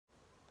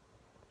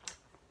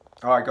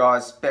Alright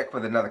guys, back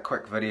with another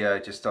quick video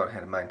just on how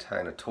to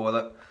maintain a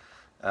toilet.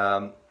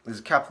 There's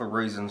a couple of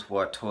reasons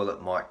why a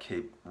toilet might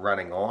keep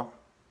running on,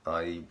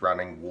 i.e.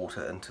 running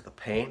water into the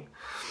pan.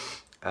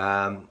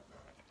 And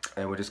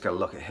we're just going to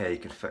look at how you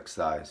can fix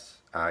those.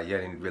 You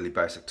only need really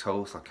basic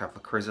tools like a couple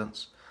of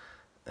crescents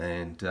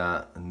and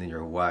then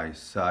you're away.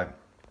 So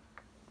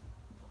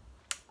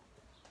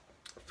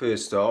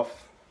first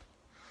off,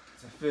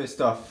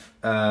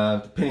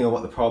 depending on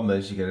what the problem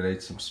is, you're going to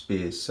need some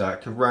spares. So it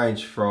can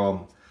range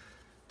from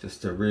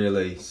just a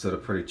really sort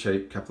of pretty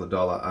cheap couple of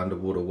dollar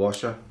underwater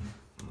washer.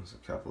 There's a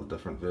couple of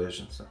different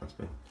versions. That one's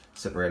been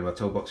sitting around in my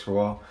toolbox for a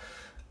while.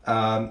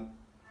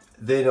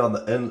 Then on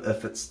the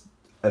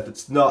if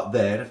it's not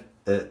that,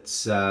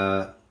 it's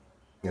and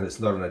it's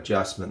not an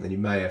adjustment, then you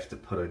may have to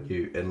put a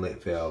new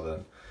inlet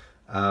valve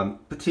in.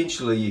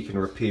 Potentially you can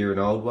repair an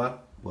old one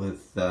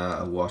with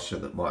a washer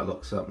that might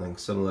look something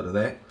similar to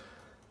that,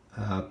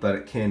 but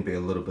it can be a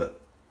little bit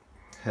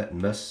hit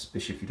and miss,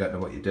 especially if you don't know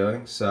what you're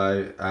doing.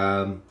 So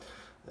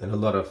and a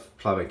lot of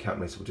plumbing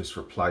companies will just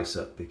replace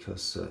it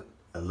because it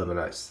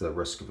eliminates the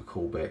risk of a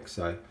callback.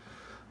 So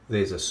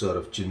there's a sort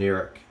of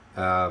generic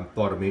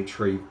bottom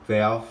entry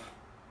valve.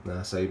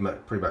 So you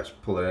pretty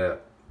much pull it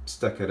out,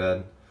 stick it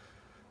in,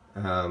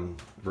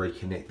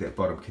 reconnect that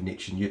bottom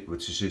connection,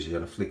 which is usually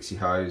on a flexi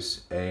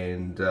hose,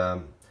 and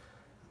a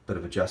bit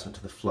of adjustment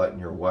to the float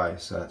and you're away.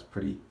 So it's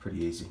pretty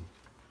easy.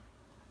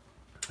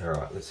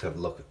 Alright, let's have a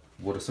look at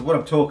water. So what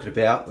I'm talking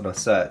about when I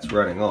say it's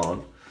running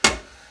on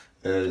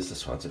is,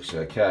 this one's actually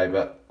okay,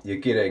 but you're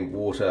getting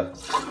water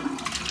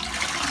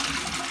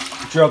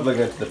dribbling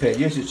into the pan.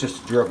 Usually it's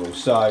just a dribble,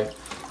 so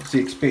it's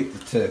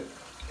expected to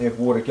have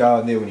water go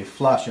in there when you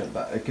flush it,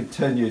 but it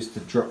continues to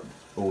drip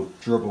or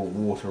dribble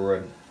water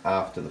in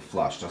after the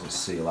flush, doesn't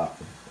seal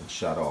up and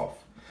shut off.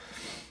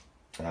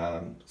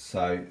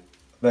 So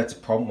that's a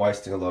problem,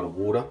 wasting a lot of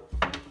water,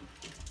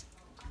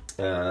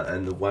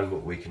 and the one that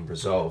we can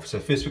resolve. So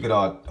first we're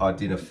going to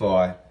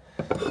identify,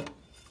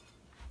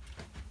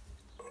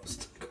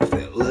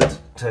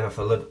 take off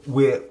the lid,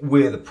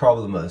 where the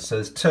problem is. So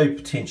there's two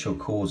potential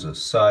causes.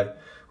 So well,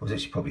 there's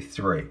actually probably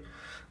three.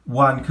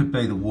 One could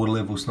be the water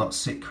level's not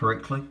set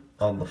correctly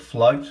on the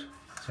float.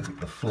 So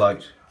get the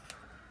float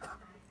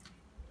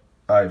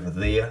over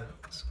there.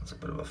 It's a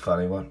bit of a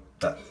funny one,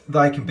 but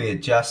they can be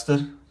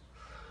adjusted.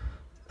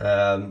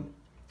 And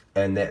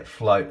that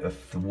float,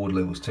 if the water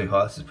level's too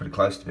high, this is pretty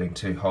close to being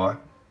too high.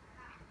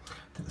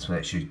 I think this one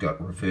actually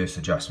got reverse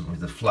adjustment where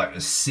the float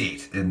is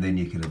set and then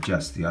you can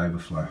adjust the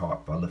overflow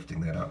height by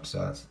lifting that up,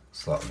 so it's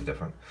slightly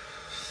different.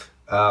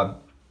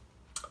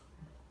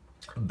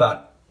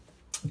 But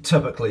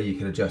typically you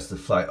can adjust the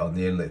float on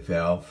the inlet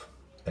valve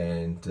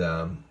and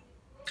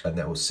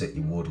that will set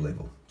your water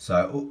level.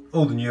 So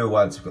all the newer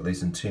ones have got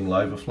these internal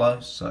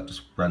overflows, so it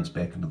just runs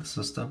back into the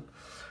system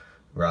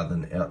rather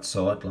than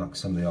outside like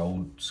some of the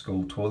old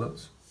school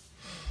toilets.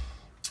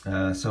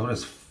 So we'll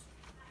just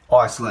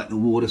isolate the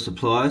water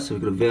supply. So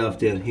we've got a valve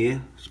down here,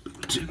 just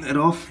turn that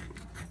off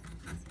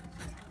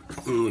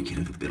and we can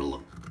have a better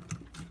look.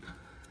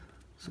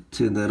 So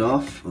turn that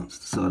off. Well, it's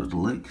decided to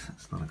leak, so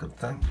that's not a good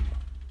thing.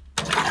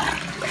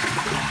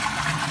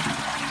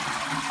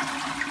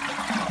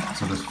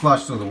 So just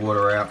flushed all the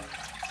water out.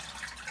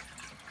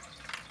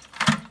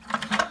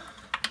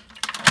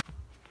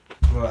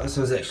 Right, this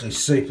was actually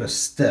super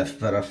stiff,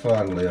 but I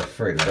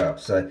freed it up.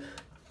 So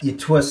you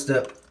twist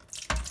it,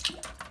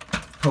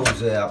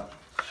 pulls out,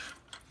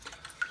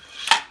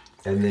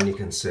 and then you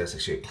can see it's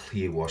actually a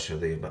clear washer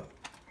there, but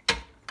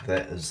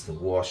that is the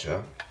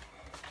washer.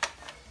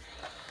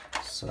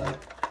 So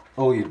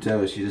all you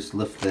do is you just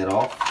lift that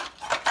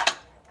off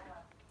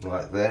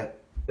like that.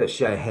 I'll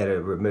show you how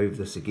to remove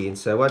this again.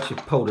 So once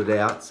you've pulled it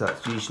out, so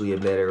it's usually a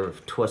matter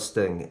of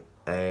twisting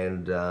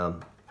and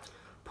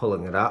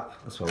pulling it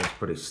up. This one was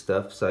pretty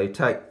stiff. So you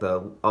take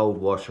the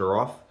old washer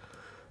off.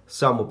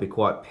 Some will be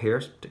quite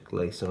porous,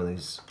 particularly some of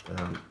these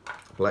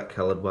black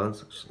coloured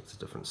ones. It's a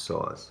different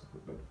size.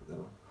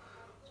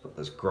 Let's put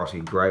this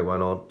grotty grey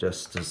one on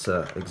just as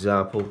an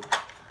example.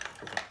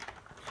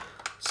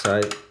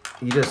 So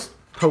you just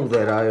pull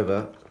that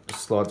over, it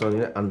slides on,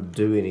 you don't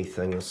undo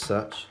anything as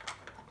such.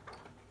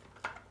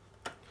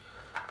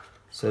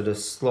 So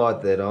just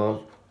slide that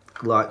on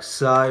like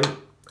so,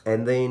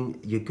 and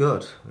then you're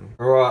good.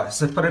 Alright,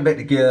 so put it back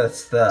together,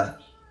 it's the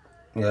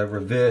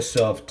reverse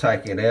of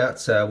taking it out.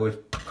 So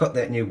we've put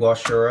that new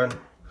washer in,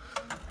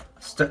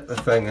 stick the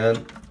thing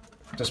in,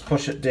 just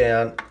push it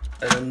down,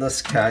 and in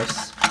this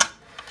case,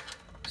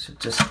 so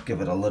just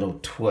give it a little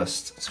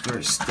twist. It's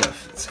very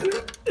stiff, it's an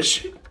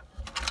issue.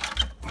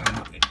 I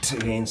might need two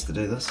hands to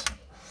do this.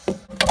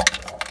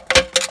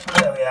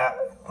 There we are,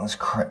 it's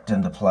cracked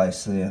into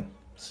place there.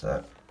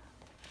 So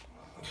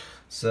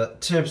in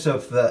terms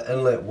of the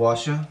inlet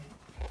washer,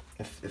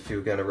 if you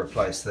were going to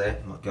replace that,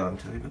 I'm not going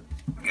to, but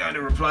I'm going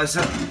to replace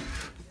it.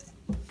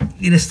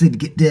 You just need to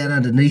get down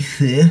underneath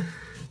there,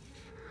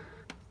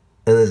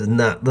 and there's a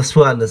nut. This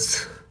one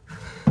is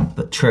a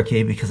bit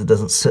tricky because it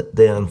doesn't sit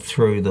down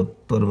through the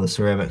bottom of the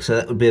ceramic, so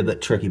that would be a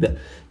bit tricky, but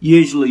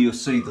usually you'll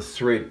see the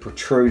thread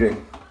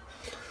protruding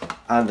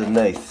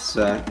underneath.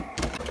 So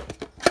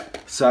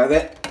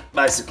that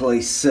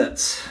basically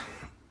sits.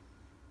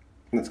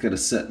 It's going to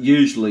sit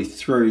usually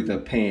through the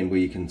pan where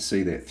you can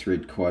see that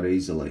thread quite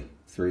easily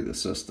through the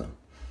system.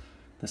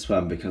 This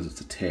one, because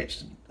it's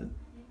attached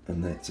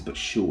and that's a bit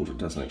short, it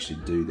doesn't actually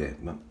do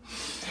that, but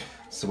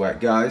that's the way it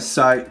goes.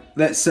 So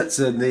that sits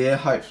in there.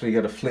 Hopefully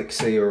you got a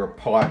flexi or a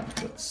pipe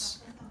that's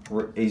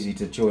easy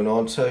to join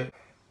onto.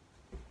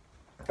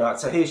 Alright,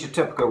 so here's your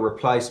typical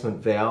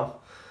replacement valve.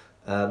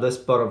 This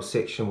bottom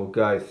section will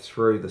go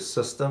through the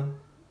system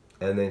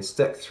and then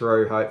stick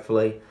through,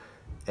 hopefully,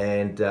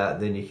 and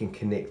then you can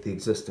connect the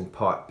existing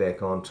pipe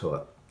back onto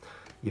it.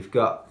 You've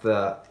got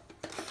the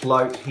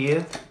float here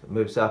that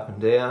moves up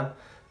and down,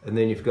 and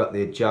then you've got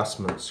the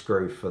adjustment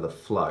screw for the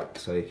float,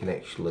 so you can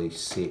actually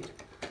set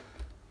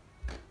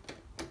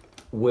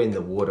when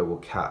the water will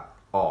cut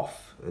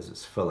off as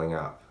it's filling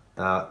up.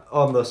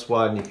 On this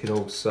one you can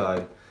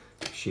also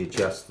actually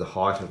adjust the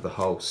height of the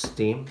whole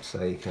stem,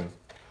 so you can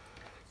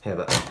have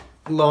it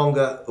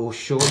longer or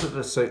shorter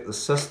to suit the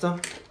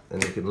system,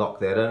 and you can lock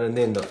that in, and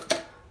then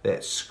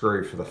that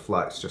screw for the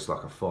float's just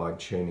like a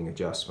fine-tuning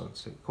adjustment,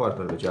 so quite a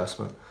bit of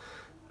adjustment.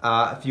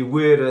 If you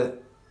were to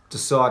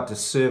decide to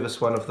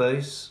service one of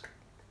these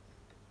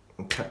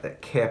and cut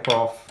that cap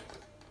off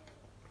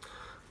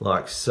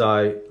like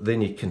so,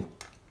 then you can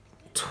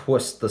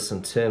twist this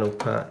internal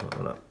part. I'm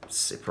going to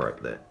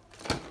separate that.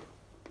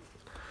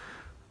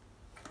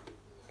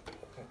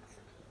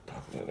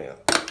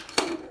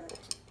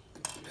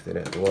 Put that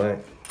out of the way.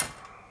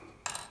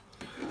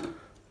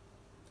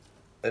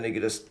 And you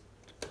can just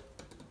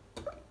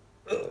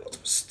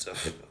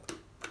stiff.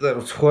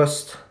 That'll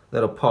twist,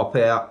 that'll pop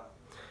out,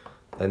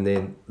 and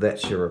then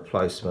that's your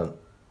replacement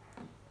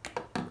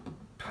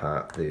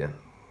part there.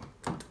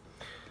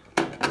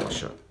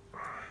 Wash it.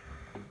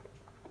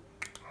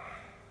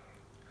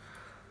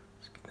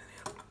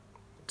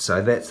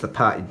 So that's the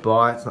part you'd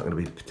buy. It's not going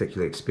to be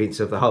particularly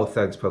expensive. The whole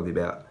thing's probably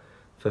about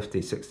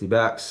 50, 60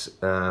 bucks.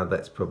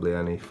 That's probably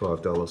only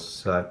 $5.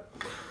 So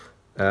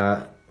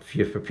if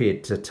you're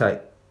prepared to take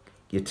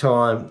your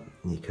time,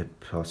 you could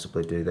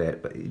possibly do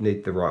that, but you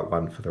need the right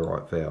one for the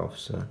right valve.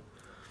 So,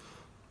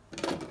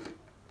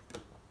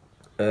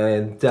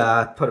 and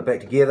put it back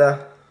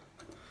together.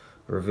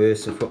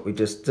 Reverse of what we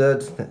just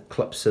did. That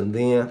clips in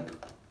there.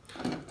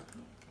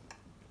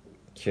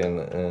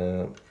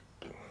 Can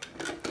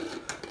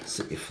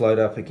set your float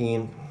up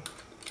again.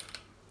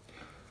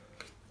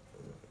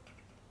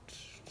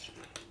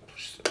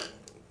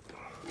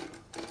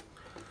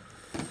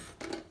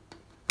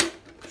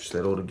 Push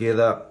that all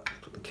together.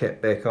 Put the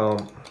cap back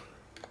on.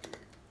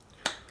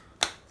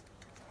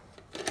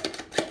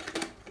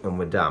 And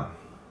we're done.